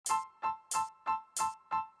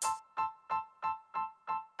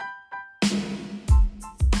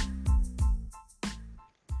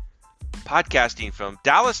Podcasting from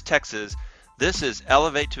Dallas, Texas, this is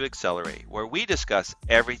Elevate to Accelerate, where we discuss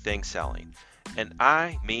everything selling. And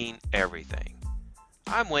I mean everything.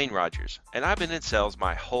 I'm Wayne Rogers, and I've been in sales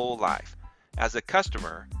my whole life as a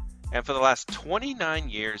customer, and for the last 29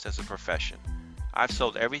 years as a profession. I've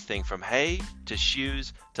sold everything from hay to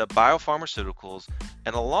shoes to biopharmaceuticals,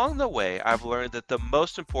 and along the way, I've learned that the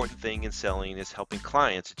most important thing in selling is helping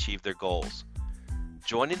clients achieve their goals.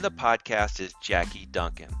 Joining the podcast is Jackie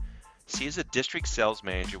Duncan. She is a district sales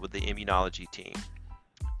manager with the immunology team.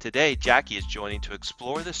 Today, Jackie is joining to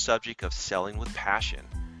explore the subject of selling with passion,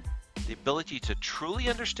 the ability to truly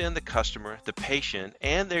understand the customer, the patient,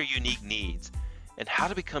 and their unique needs, and how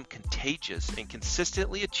to become contagious and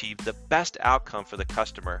consistently achieve the best outcome for the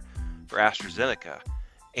customer, for AstraZeneca,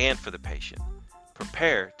 and for the patient.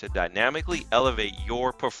 Prepare to dynamically elevate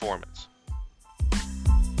your performance.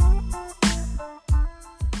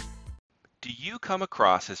 Do you come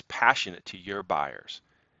across as passionate to your buyers?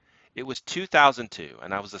 It was 2002,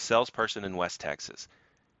 and I was a salesperson in West Texas.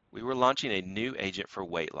 We were launching a new agent for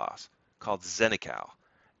weight loss called Zenical,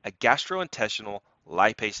 a gastrointestinal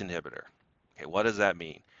lipase inhibitor. Okay, what does that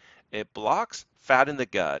mean? It blocks fat in the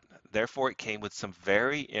gut, therefore it came with some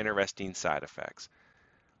very interesting side effects.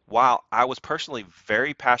 While I was personally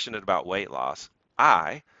very passionate about weight loss,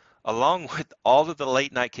 I, along with all of the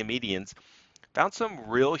late night comedians, found some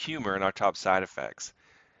real humor in our top side effects.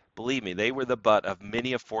 Believe me, they were the butt of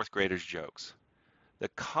many of fourth graders' jokes. The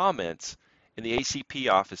comments in the ACP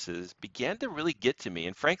offices began to really get to me,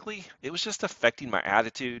 and frankly, it was just affecting my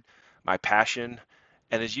attitude, my passion,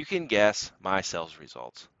 and as you can guess, my sales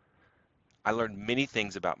results. I learned many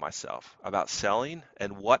things about myself, about selling,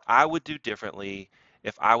 and what I would do differently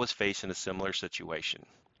if I was facing a similar situation.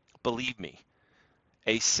 Believe me,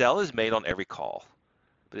 a sell is made on every call.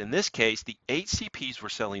 But in this case, the HCPs were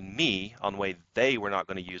selling me on the way they were not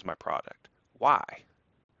going to use my product. Why?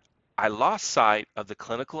 I lost sight of the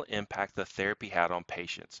clinical impact the therapy had on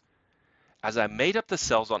patients. As I made up the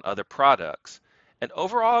sales on other products, and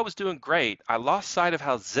overall I was doing great, I lost sight of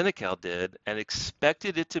how Zenical did and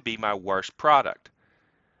expected it to be my worst product.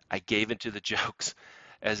 I gave into the jokes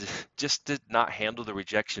as it just did not handle the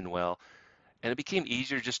rejection well, and it became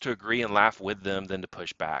easier just to agree and laugh with them than to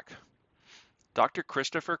push back. Dr.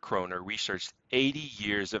 Christopher Kroner researched 80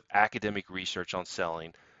 years of academic research on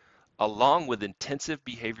selling, along with intensive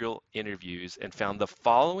behavioral interviews, and found the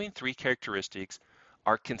following three characteristics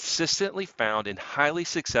are consistently found in highly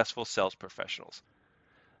successful sales professionals: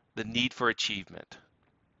 the need for achievement,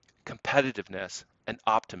 competitiveness, and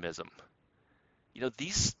optimism.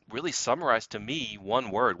 These really summarize to me one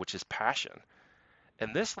word, which is passion.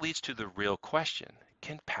 And this leads to the real question: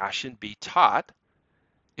 can passion be taught,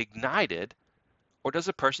 ignited, or does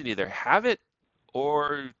a person either have it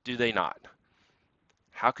or do they not?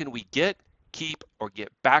 How can we get, keep, or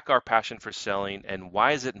get back our passion for selling, and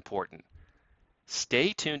why is it important?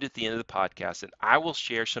 Stay tuned at the end of the podcast, and I will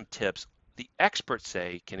share some tips the experts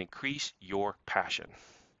say can increase your passion.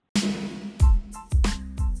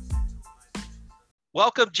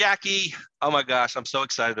 Welcome, Jackie. Oh my gosh, I'm so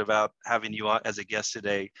excited about having you on as a guest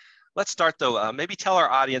today. Let's start though. Maybe tell our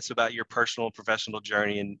audience about your personal and professional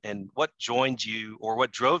journey and what joined you or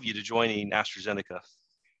what drove you to joining AstraZeneca.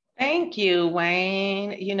 Thank you,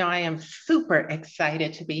 Wayne. I am super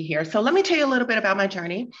excited to be here. So let me tell you a little bit about my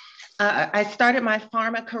journey. I started my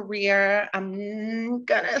pharma career, I'm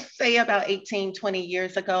going to say about 18, 20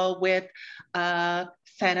 years ago with Sanofi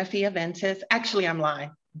Aventis. Actually, I'm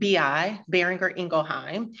lying. BI, Boehringer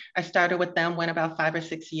Ingelheim. I started with them, went about 5 or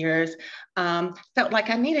 6 years. Felt like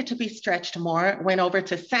I needed to be stretched more, went over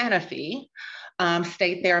to Sanofi,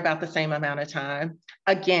 stayed there about the same amount of time.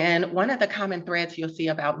 Again, one of the common threads you'll see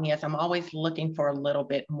about me is I'm always looking for a little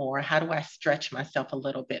bit more. How do I stretch myself a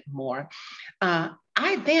little bit more?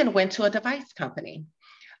 I then went to a device company.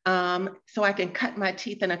 So I can cut my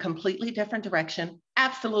teeth in a completely different direction.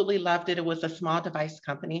 Absolutely loved it. It was a small device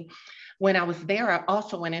company. When I was there, I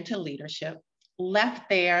also went into leadership, left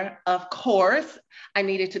there. Of course, I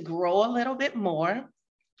needed to grow a little bit more.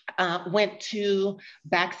 Went to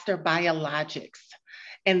Baxter Biologics.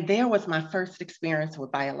 And there was my first experience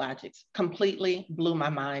with biologics. Completely blew my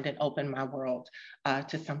mind and opened my world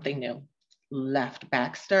to something new. Left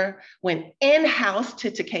Baxter, went in-house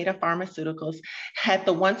to Takeda Pharmaceuticals, had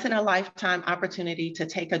the once-in-a-lifetime opportunity to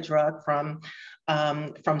take a drug from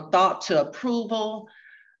thought to approval,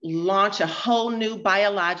 launch a whole new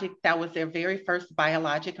biologic. That was their very first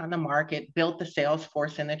biologic on the market, built the sales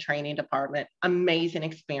force in the training department. Amazing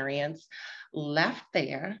experience. Left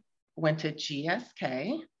there, went to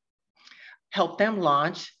GSK, helped them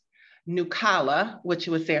launch, Nucala, which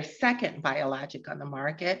was their second biologic on the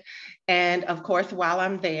market. And of course, while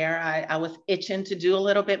I'm there, I was itching to do a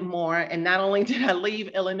little bit more. And not only did I leave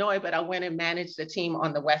Illinois, but I went and managed a team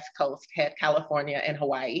on the West Coast, had California and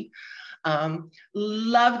Hawaii.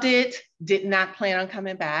 Loved it, did not plan on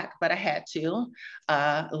coming back, but I had to.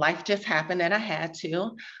 Life just happened and I had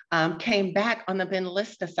to. Came back on the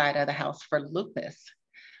Benlysta side of the house for lupus.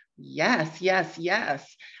 Yes, yes,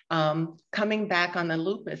 yes. Coming back on the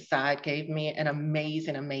lupus side gave me an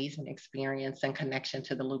amazing, amazing experience and connection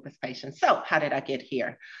to the lupus patients. So how did I get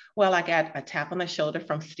here? Well, I got a tap on the shoulder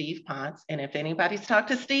from Steve Ponce. And if anybody's talked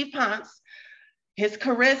to Steve Ponce, his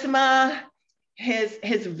charisma, his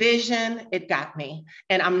vision, it got me.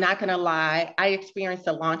 And I'm not gonna lie, I experienced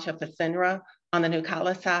the launch of Fasenra on the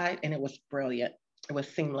Nucala side, and it was brilliant. It was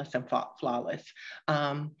seamless and flawless.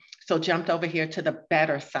 So jumped over here to the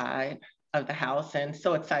better side of the house, and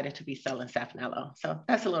so excited to be selling Saphnelo. So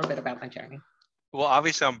that's a little bit about my journey. Well,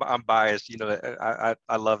 obviously, I'm biased. You know,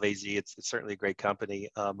 I love AZ. It's certainly a great company,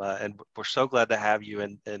 and we're so glad to have you.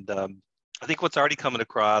 And I think what's already coming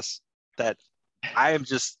across that I am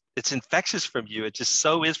just, it's infectious from you. It just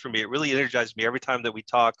so is for me. It really energizes me every time that we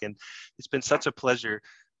talk, and it's been such a pleasure.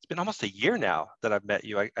 It's been almost a year now that I've met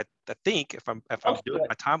you. I think if I'm doing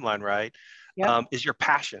my timeline right, yep. Is your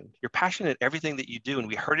passion. You're passionate at everything that you do, and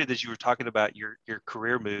we heard it as you were talking about your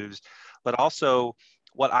career moves, but also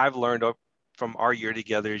what I've learned from our year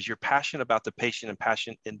together is your passion about the patient and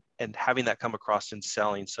passion and having that come across in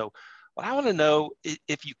selling. So what I want to know,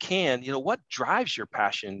 if you can, you know, what drives your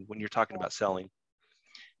passion when you're talking about selling?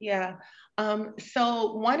 Yeah.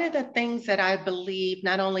 So one of the things that I believe,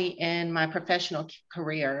 not only in my professional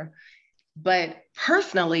career, but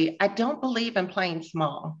personally, I don't believe in playing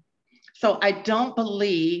small. So I don't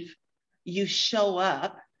believe you show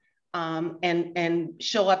up and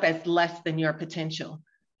show up as less than your potential.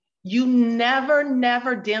 You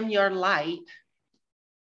never dim your light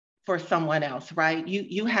for someone else, right?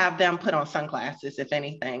 You have them put on sunglasses, if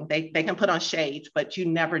anything. They can put on shades, but you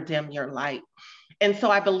never dim your light. And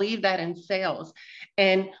so I believe that in sales.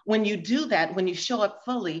 And when you do that, when you show up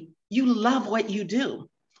fully, you love what you do.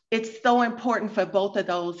 It's so important for both of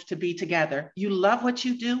those to be together. You love what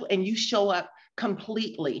you do and you show up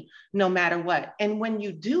completely, no matter what. And when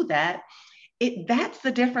you do that, that's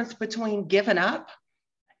the difference between giving up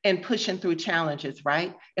and pushing through challenges,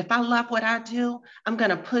 right? If I love what I do, I'm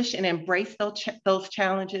gonna push and embrace those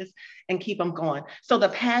challenges and keep them going. So the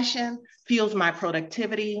passion fuels my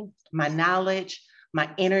productivity, my knowledge, my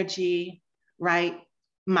energy, right?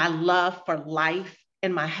 My love for life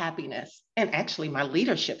and my happiness, and actually my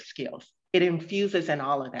leadership skills. It infuses in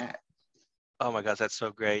all of that. Oh my gosh, that's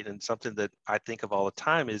so great. And something that I think of all the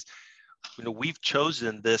time is, you know, we've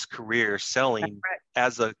chosen this career selling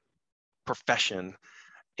as a profession,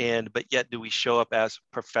 but yet do we show up as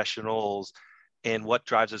professionals? And what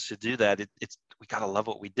drives us to do that? It's we gotta love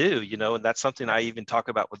what we do, you know. And that's something I even talk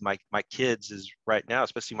about with my kids is right now,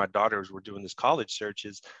 especially my daughters. We're doing this college search.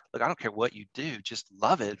 Is look, I don't care what you do, just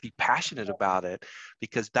love it, be passionate about it,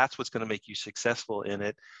 because that's what's going to make you successful in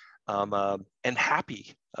it. And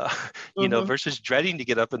happy, you know, versus dreading to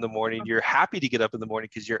get up in the morning. You're happy to get up in the morning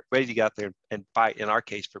because you're ready to get out there and fight, in our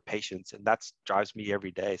case, for patients. And that drives me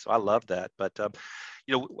every day. So I love that. But,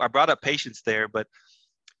 you know, I brought up patients there, but,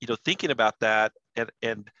 you know, thinking about that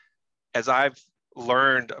and as I've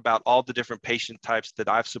learned about all the different patient types that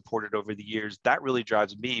I've supported over the years, that really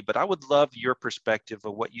drives me. But I would love your perspective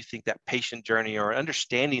of what you think that patient journey, or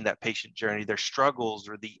understanding that patient journey, their struggles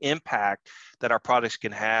or the impact that our products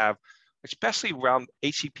can have, especially around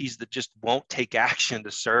HCPs that just won't take action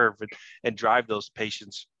to serve and drive those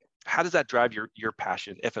patients. How does that drive your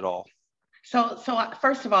passion, if at all? So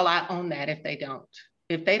first of all, I own that if they don't.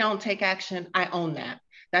 If they don't take action, I own that.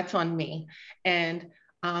 That's on me. And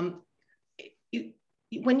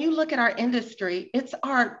when you look at our industry, it's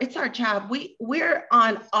our job. We're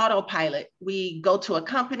on autopilot. We go to a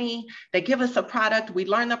company, they give us a product, we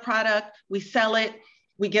learn the product, we sell it,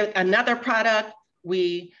 we get another product,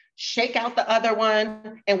 we shake out the other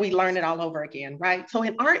one, and we learn it all over again, right? So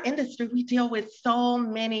in our industry, we deal with so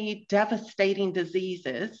many devastating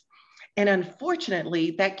diseases. And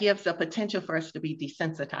unfortunately, that gives a potential for us to be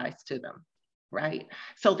desensitized to them, right?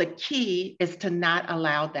 So the key is to not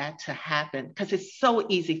allow that to happen, because it's so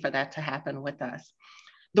easy for that to happen with us.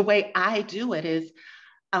 The way I do it is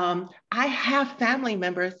I have family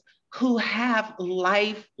members who have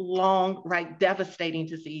lifelong, right, devastating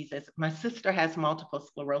diseases. My sister has multiple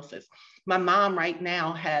sclerosis. My mom right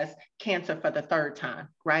now has cancer for the third time,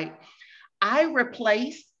 right? I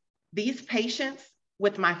replace these patients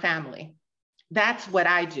with my family. That's what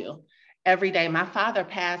I do. every day. My father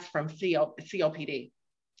passed from COPD.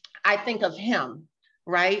 I think of him,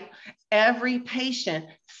 right? Every patient,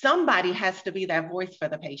 somebody has to be that voice for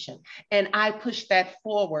the patient. And I push that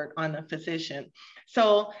forward on the physician.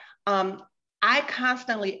 So I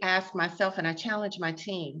constantly ask myself, and I challenge my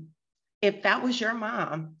team, if that was your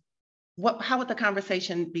mom, how would the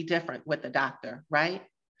conversation be different with the doctor, right?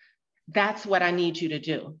 That's what I need you to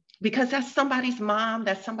do, because that's somebody's mom,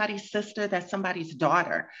 that's somebody's sister, that's somebody's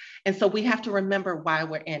daughter. And so we have to remember why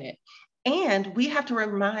we're in it. And we have to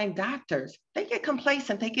remind doctors, they get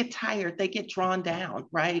complacent, they get tired, they get drawn down,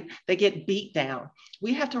 right? They get beat down.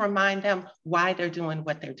 We have to remind them why they're doing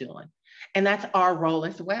what they're doing. And that's our role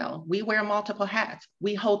as well. We wear multiple hats.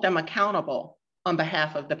 We hold them accountable on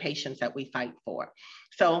behalf of the patients that we fight for.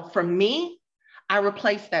 So for me, I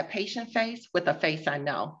replace that patient face with a face I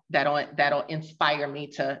know that'll inspire me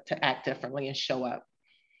to act differently and show up.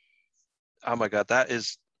 Oh my God, that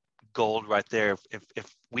is gold right there.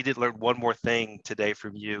 If we did learn one more thing today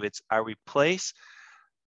from you, it's I replace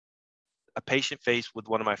a patient face with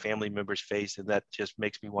one of my family members' face, and that just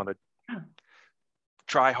makes me want to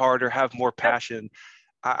try harder, have more passion.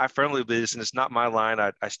 I firmly believe this, and it's not my line.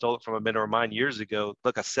 I stole it from a mentor of mine years ago.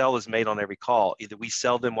 Look, a sell is made on every call. Either we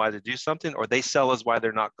sell them why to do something, or they sell us why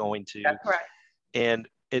they're not going to. That's right. And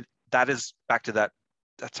that is back to that.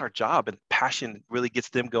 That's our job, and passion really gets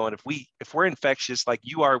them going. If we're infectious like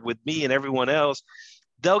you are with me and everyone else,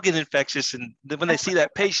 they'll get infectious, and then when they see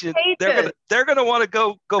that patient, they're gonna want to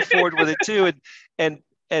go forward with it too, and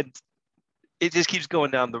it just keeps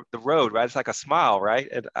going down the road, right? It's like a smile, right?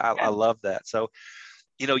 And I love that. So,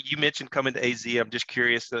 you mentioned coming to AZ. I'm just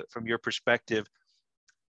curious from your perspective.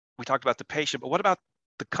 We talked about the patient, but what about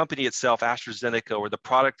the company itself, AstraZeneca, or the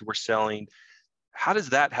product we're selling? How does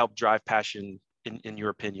that help drive passion in your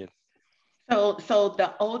opinion? So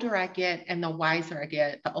the older I get and the wiser I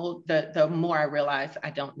get, the more I realize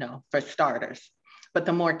I don't know, for starters. But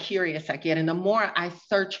the more curious I get, and the more I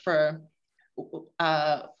search for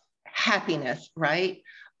happiness, right?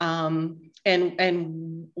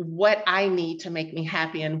 And what I need to make me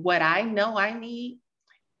happy, and what I know I need,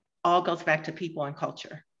 all goes back to people and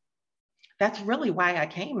culture. That's really why I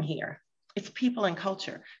came here. It's people and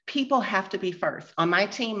culture. People have to be first. On my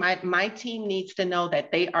team, my team needs to know that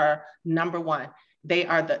they are number one. They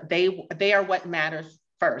are what matters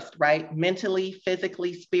first, right? Mentally,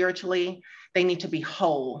 physically, spiritually, they need to be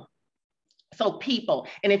whole. So people,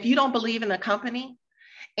 and if you don't believe in the company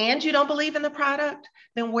and you don't believe in the product,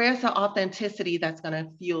 then where's the authenticity that's going to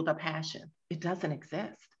fuel the passion? It doesn't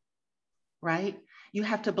exist, right? You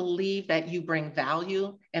have to believe that you bring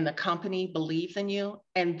value and the company believes in you.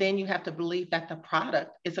 And then you have to believe that the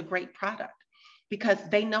product is a great product, because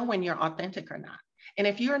they know when you're authentic or not. And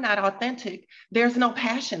if you're not authentic, there's no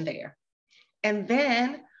passion there. And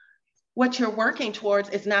then what you're working towards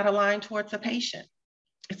is not aligned towards a patient.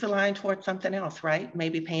 It's aligned towards something else, right?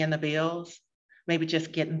 Maybe paying the bills, maybe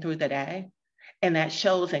just getting through the day. And that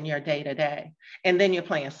shows in your day to day. And then you're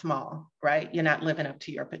playing small, right? You're not living up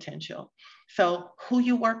to your potential. So who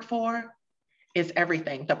you work for is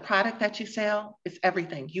everything. The product that you sell is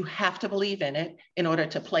everything. You have to believe in it in order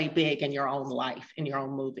to play big in your own life, in your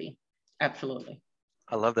own movie. Absolutely.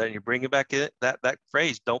 I love that. And you're bringing back that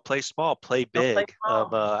phrase, don't play small, play big. Play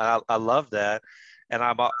small. I love that. And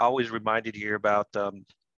I'm always reminded here about, a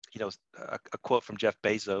quote from Jeff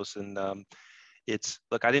Bezos, and it's,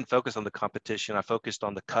 look, I didn't focus on the competition. I focused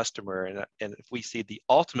on the customer. And if we see the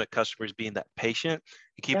ultimate customer as being that patient,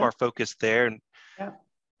 and keep our focus there, and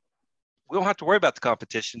we don't have to worry about the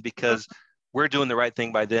competition, because we're doing the right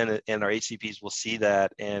thing by then, and our HCPs will see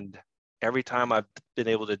that. And every time I've been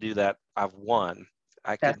able to do that, I've won.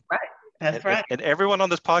 That's right. That's right. And everyone on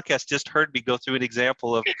this podcast just heard me go through an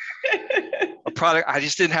example of a product I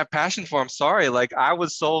just didn't have passion for. I'm sorry. Like, I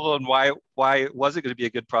was sold on why it wasn't going to be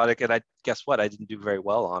a good product, and guess what? I didn't do very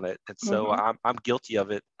well on it, and so I'm guilty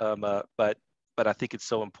of it. But I think it's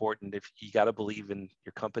so important. If you got to believe in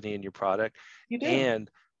your company and your product, and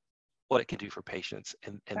what it can do for patients,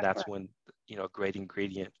 and that's when a great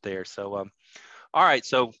ingredient there. So all right.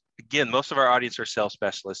 So again, most of our audience are sales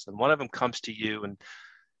specialists, and one of them comes to you and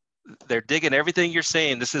they're digging everything you're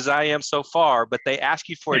saying. This is I am so far, but they ask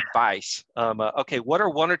you for advice. Okay, what are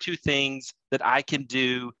one or two things that I can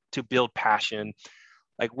do to build passion?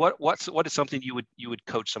 Like what is something you would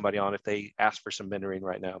coach somebody on if they ask for some mentoring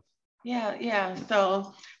right now? Yeah.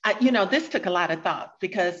 So, this took a lot of thought,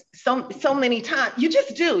 because so many times you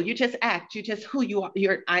just act, you just who you are.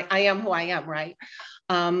 I am who I am, right?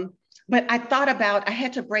 But I thought about, I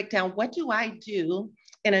had to break down, what do I do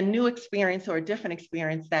in a new experience or a different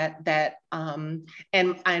experience and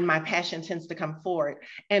my passion tends to come forward.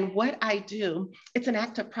 And what I do, it's an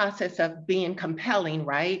active process of being compelling,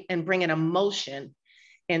 right? And bringing emotion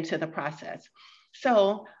into the process.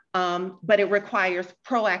 So, but it requires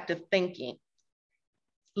proactive thinking.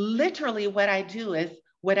 Literally what I do is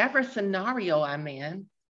whatever scenario I'm in,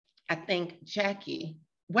 I think, Jackie,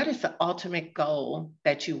 what is the ultimate goal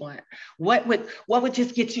that you want? What would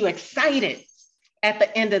just get you excited at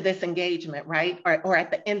the end of this engagement, right? Or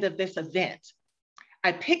at the end of this event?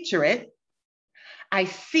 I picture it, I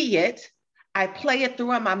see it, I play it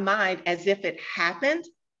through in my mind as if it happened.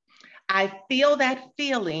 I feel that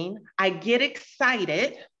feeling, I get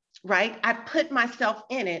excited, right? I put myself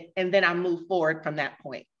in it, and then I move forward from that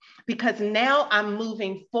point. Because now I'm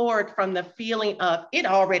moving forward from the feeling of it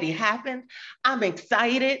already happened. I'm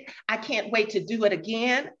excited. I can't wait to do it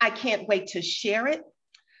again. I can't wait to share it.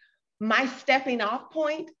 My stepping off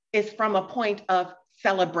point is from a point of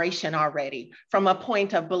celebration already, from a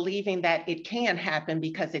point of believing that it can happen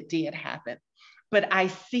because it did happen. But I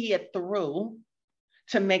see it through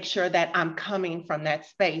to make sure that I'm coming from that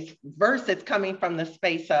space versus coming from the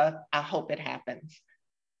space of, I hope it happens.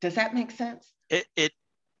 Does that make sense? It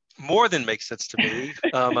more than makes sense to me,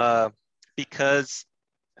 because,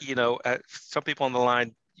 you know, some people on the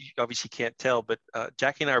line, you obviously can't tell, but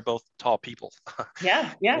Jackie and I are both tall people.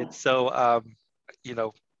 Yeah. And so, you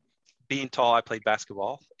know, being tall, I played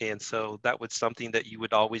basketball. And so that was something that you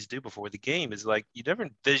would always do before the game, is like, you never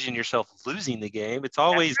envision yourself losing the game. It's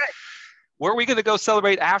always, right, where are we going to go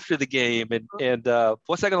celebrate after the game? And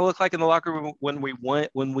what's that going to look like in the locker room when we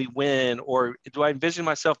win? Or do I envision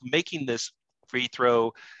myself making this free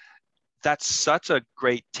throw? That's such a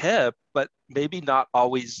great tip, but maybe not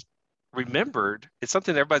always remembered. It's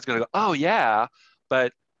something that everybody's going to go, oh yeah,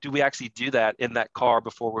 but do we actually do that in that car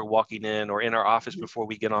before we're walking in, or in our office before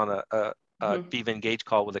we get on a Viva Engage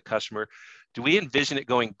call with a customer? Do we envision it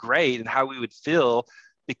going great and how we would feel?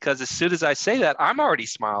 Because as soon as I say that, I'm already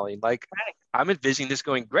smiling. Like, right, I'm envisioning this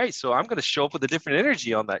going great. So I'm going to show up with a different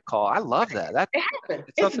energy on that call. I love that. It happened.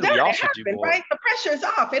 It's something done. We all should do more. Right? The pressure's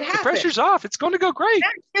off. It happened. The pressure's off. It's going to go great.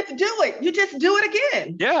 Yeah, just do it. You just do it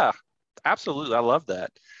again. Yeah, absolutely. I love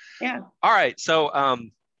that. Yeah. All right. So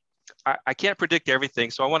I can't predict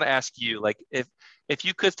everything. So I want to ask you, like, if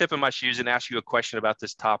you could step in my shoes and ask you a question about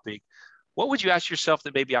this topic, what would you ask yourself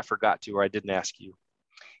that maybe I forgot to, or I didn't ask you?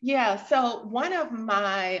 Yeah, so one of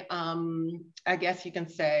my, I guess you can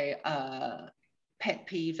say, pet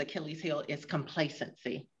peeves, Achilles heel, is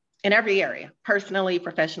complacency in every area. Personally,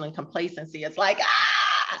 professionally, complacency is like,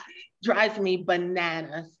 drives me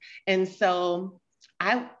bananas. And so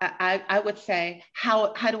I would say,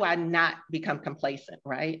 how do I not become complacent,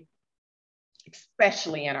 right?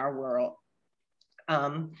 Especially in our world.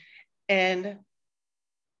 And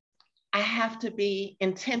I have to be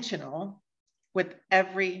intentional with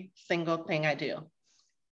every single thing I do.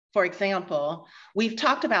 For example, we've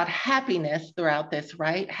talked about happiness throughout this,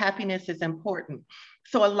 right? Happiness is important.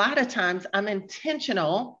 So a lot of times I'm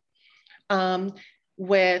intentional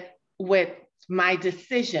with my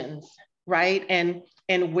decisions, right?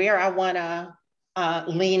 And where I wanna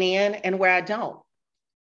lean in and where I don't.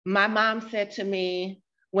 My mom said to me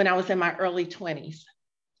when I was in my early 20s,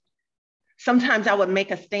 sometimes I would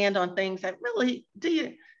make a stand on things that really,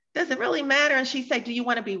 does it really matter? And she said, do you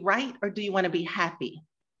want to be right or do you want to be happy?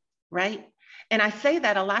 Right? And I say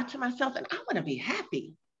that a lot to myself, and I want to be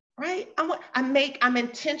happy, right? I'm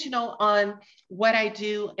intentional on what I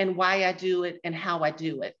do and why I do it and how I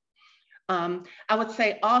do it. I would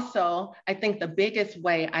say also, I think the biggest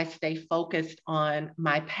way I stay focused on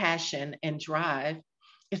my passion and drive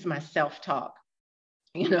is my self-talk.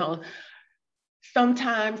 You know,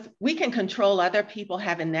 sometimes we can control other people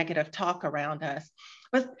having negative talk around us,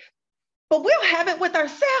 but we'll have it with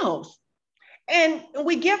ourselves. And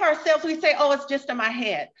we give ourselves, we say, oh, it's just in my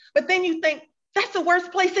head. But then you think, that's the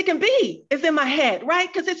worst place it can be, is in my head, right?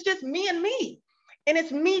 Because it's just me and me. And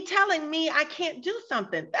it's me telling me I can't do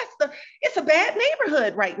something. It's a bad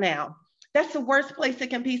neighborhood right now. That's the worst place it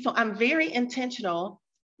can be. So I'm very intentional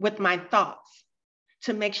with my thoughts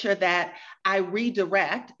to make sure that I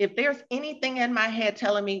redirect. If there's anything in my head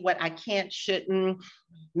telling me what I can't, shouldn't,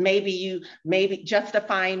 maybe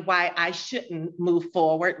justifying why I shouldn't move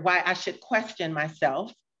forward, why I should question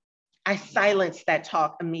myself, I silence that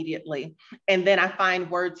talk immediately. And then I find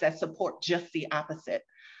words that support just the opposite.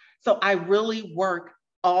 So I really work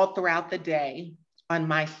all throughout the day on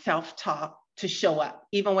my self-talk to show up,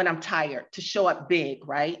 even when I'm tired, to show up big,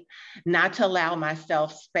 right? Not to allow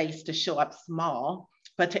myself space to show up small,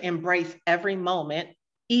 but to embrace every moment,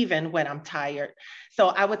 even when I'm tired. So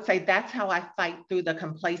I would say that's how I fight through the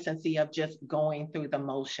complacency of just going through the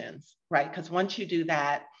motions, right? Because once you do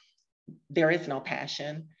that, there is no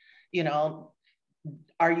passion. You know,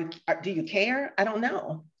 do you care? I don't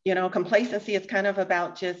know. You know, complacency is kind of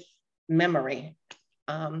about just memory.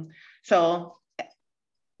 So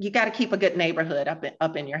you got to keep a good neighborhood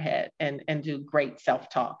up in your head and do great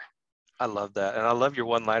self-talk. I love that, and I love your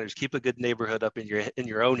one-liners. Keep a good neighborhood up in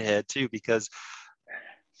your own head too, because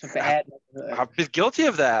It's a bad neighborhood. I've been guilty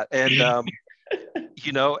of that, and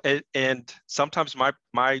you know, and sometimes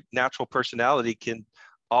my natural personality can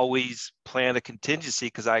always plan a contingency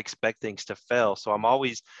because I expect things to fail. So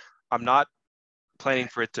I'm not planning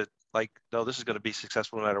for it to like, no, this is going to be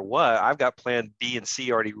successful no matter what. I've got plan B and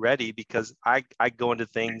C already ready because I go into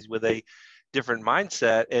things with a different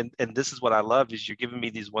mindset. And this is what I love is you're giving me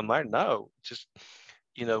these one line. No, just,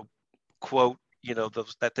 you know, quote, you know,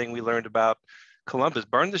 that thing we learned about Columbus,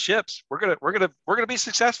 burn the ships. We're gonna be It's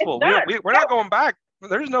successful. done. We're not going back.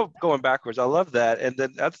 There's no going backwards. I love that. And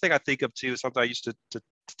then the other thing I think of too, something I used to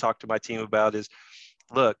talk to my team about is,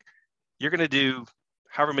 look, you're gonna do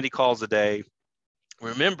however many calls a day.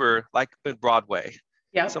 Remember, like in Broadway,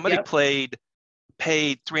 Yep, somebody yep.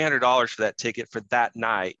 paid $300 for that ticket for that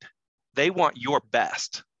night. They want your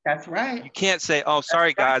best. That's right. You can't say, "Oh, That's sorry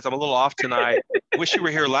right. guys, I'm a little off tonight. Wish you were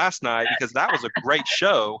here last night because that was a great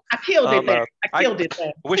show. I killed it there. I I killed it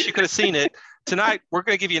there. wish you could have seen it. Tonight, we're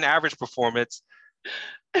going to give you an average performance."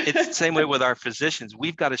 It's the same way with our physicians.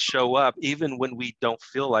 We've got to show up even when we don't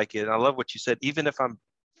feel like it. And I love what you said. Even if I'm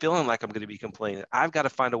feeling like I'm going to be complaining, I've got to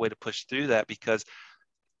find a way to push through that because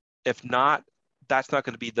if not, that's not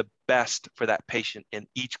going to be the best for that patient in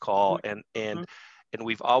each call. And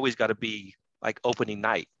we've always got to be like opening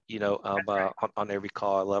night, you know, on every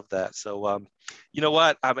call. I love that. So, you know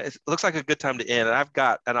what? It looks like a good time to end.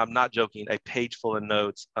 And and I'm not joking, a page full of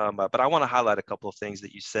notes. But I want to highlight a couple of things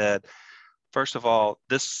that you said. First of all,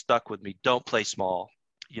 this stuck with me. Don't play small.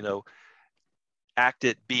 You know, act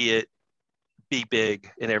it, be big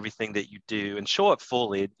in everything that you do and show up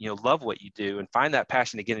fully, you know, love what you do and find that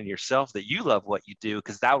passion again in yourself that you love what you do,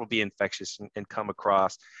 because that will be infectious and come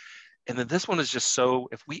across. And then this one is just so,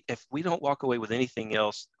 if we don't walk away with anything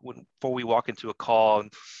else before we walk into a call,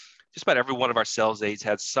 and just about every one of our sales aides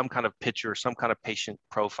has some kind of picture, some kind of patient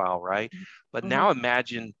profile, right? But Mm-hmm. now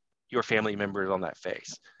imagine your family members on that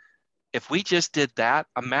face. If we just did that,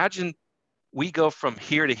 imagine we go from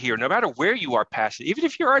here to here, no matter where you are passionate. Even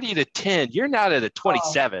if you're already at a 10, you're not at a Oh,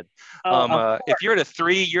 27. of If course. you're at a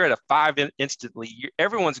 3, you're at a 5 instantly.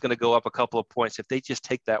 Everyone's going to go up a couple of points if they just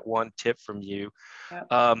take that one tip from you. Yep.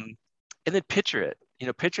 And then picture it. You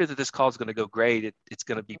know, picture that this call is going to go great. It's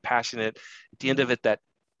going to be passionate. At the end of it, that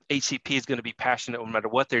HCP is going to be passionate no matter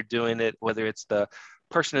what they're doing it, whether it's the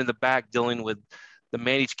person in the back dealing with the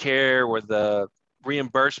managed care or the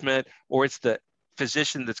reimbursement, or it's the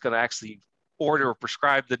physician that's going to actually order or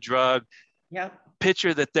prescribe the drug. Yep.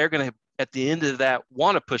 Picture that they're going to, at the end of that,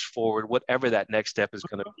 want to push forward whatever that next step is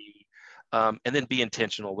going to be. And then be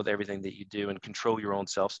intentional with everything that you do and control your own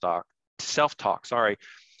self-talk. Sorry.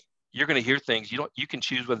 You're going to hear things. You can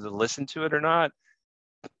choose whether to listen to it or not,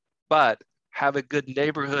 but have a good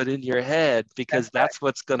neighborhood in your head, because that's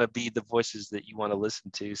what's going to be the voices that you want to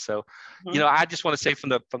listen to. So, you know, I just want to say from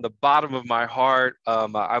the bottom of my heart,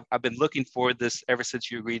 I've been looking forward to this ever since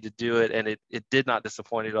you agreed to do it, and it did not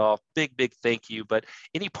disappoint at all. Big thank you. But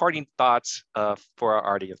any parting thoughts for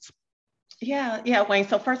our audience? Yeah, Wayne.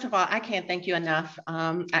 So first of all, I can't thank you enough.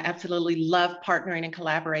 I absolutely love partnering and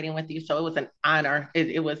collaborating with you. So it was an honor.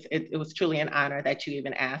 It was truly an honor that you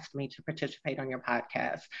even asked me to participate on your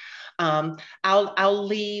podcast. I'll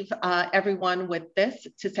leave everyone with this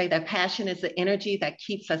to say that passion is the energy that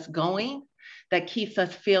keeps us going, that keeps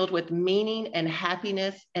us filled with meaning and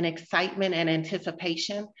happiness and excitement and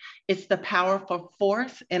anticipation. It's the powerful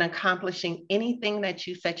force in accomplishing anything that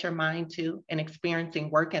you set your mind to and experiencing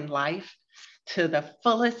work and life to the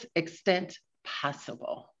fullest extent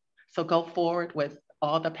possible. So go forward with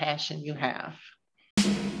all the passion you have.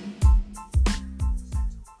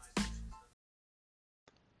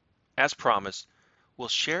 As promised, we'll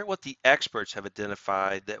share what the experts have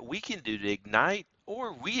identified that we can do to ignite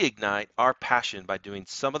or reignite our passion by doing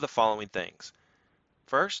some of the following things.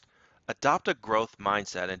 First, adopt a growth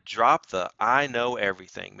mindset and drop the "I know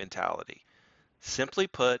everything" mentality. Simply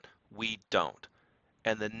put, we don't.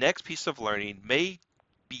 And the next piece of learning may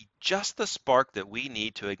be just the spark that we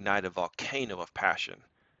need to ignite a volcano of passion.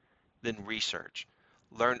 Then research.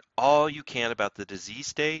 Learn all you can about the disease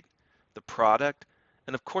state, the product,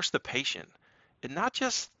 and of course the patient. And not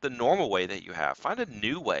just the normal way that you have. Find a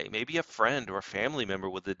new way, maybe a friend or a family member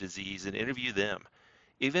with the disease, and interview them.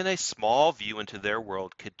 Even a small view into their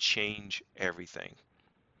world could change everything.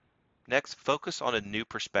 Next, focus on a new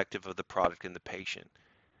perspective of the product and the patient.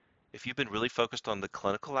 If you've been really focused on the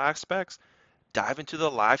clinical aspects, dive into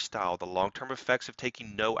the lifestyle, the long-term effects of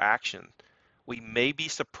taking no action. We may be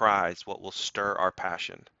surprised what will stir our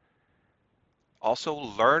passion. Also,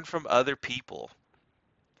 learn from other people.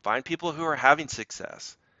 Find people who are having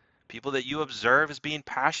success, people that you observe as being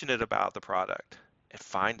passionate about the product, and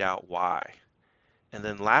find out why. And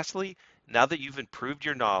then lastly, now that you've improved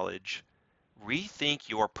your knowledge, rethink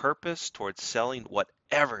your purpose towards selling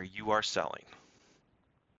whatever you are selling.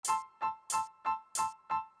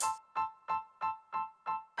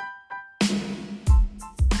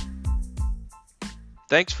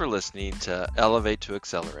 Thanks for listening to Elevate to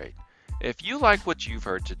Accelerate. If you like what you've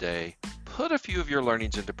heard today, put a few of your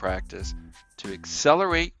learnings into practice to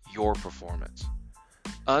accelerate your performance.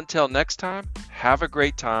 Until next time, have a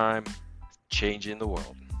great time changing the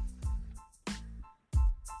world.